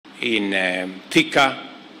in Thika,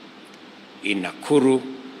 in Nakuru,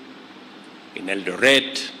 in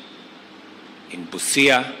Eldoret, in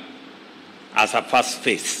Busia, as a first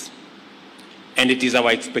phase. And it is our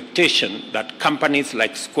expectation that companies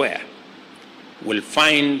like Square will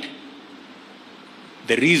find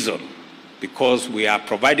the reason, because we are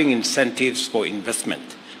providing incentives for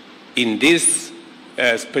investment in these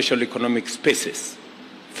special economic spaces,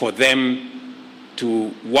 for them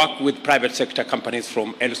to work with private sector companies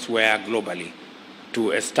from elsewhere globally to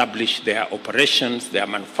establish their operations, their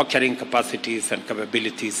manufacturing capacities and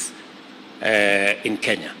capabilities in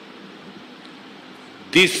Kenya.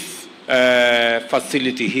 This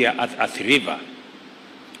facility here at Athi River,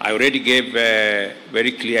 I already gave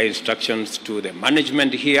very clear instructions to the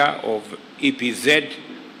management here of EPZ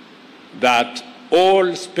that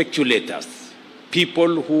all speculators,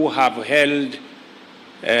 people who have held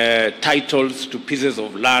titles to pieces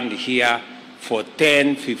of land here for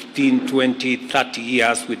 10, 15, 20, 30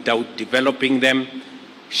 years without developing them,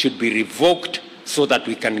 should be revoked so that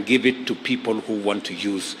we can give it to people who want to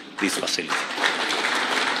use this facility.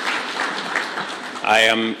 I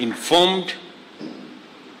am informed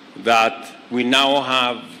that we now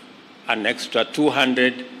have an extra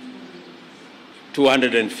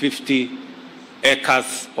 250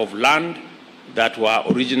 acres of land that were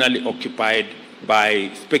originally occupied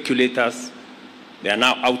by speculators. They are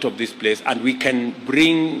now out of this place, and we can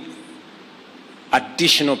bring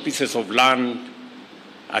additional pieces of land,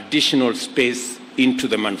 additional space into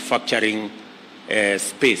the manufacturing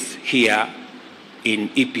space here in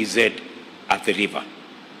EPZ at the river.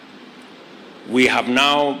 We have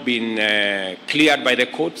now been cleared by the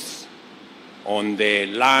courts on the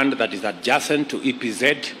land that is adjacent to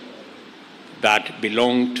EPZ that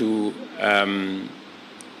belong to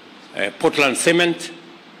Portland Cement.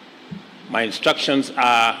 My instructions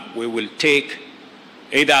are we will take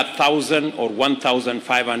either 1,000 or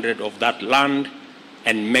 1,500 of that land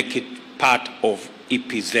and make it part of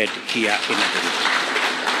EPZ here in Athi,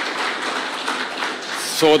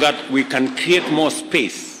 so that we can create more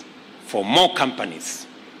space for more companies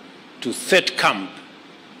to set camp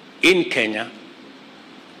in Kenya,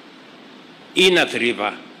 in Athi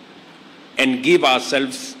River, and give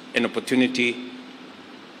ourselves an opportunity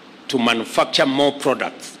to manufacture more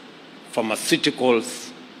products,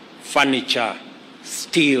 pharmaceuticals, furniture,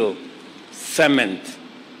 steel, cement,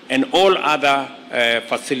 and all other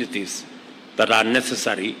facilities that are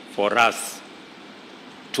necessary for us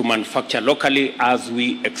to manufacture locally as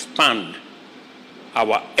we expand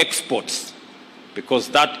our exports, because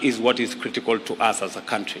that is what is critical to us as a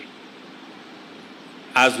country.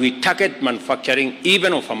 As we target manufacturing,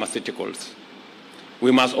 even of pharmaceuticals,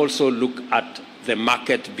 we must also look at the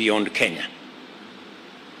market beyond Kenya.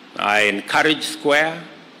 I encourage Square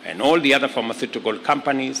and all the other pharmaceutical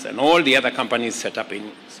companies and all the other companies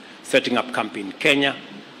setting up camp in Kenya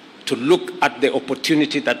to look at the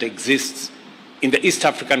opportunity that exists in the East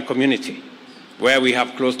African community, where we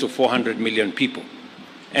have close to 400 million people,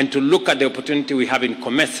 and to look at the opportunity we have in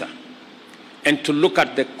COMESA, and to look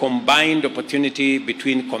at the combined opportunity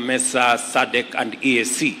between COMESA, SADC, and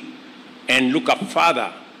EAC, and look up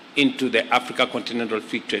further into the Africa Continental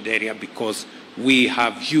Free Trade Area, because we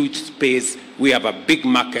have huge space, we have a big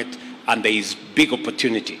market, and there is big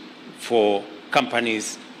opportunity for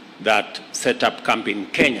companies that set up camp in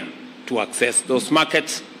Kenya to access those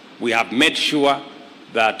markets. We have made sure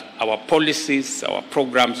that our policies, our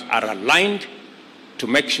programs are aligned to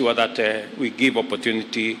make sure that we give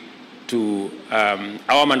opportunity to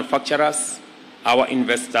our manufacturers, our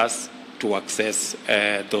investors to access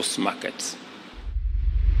those markets.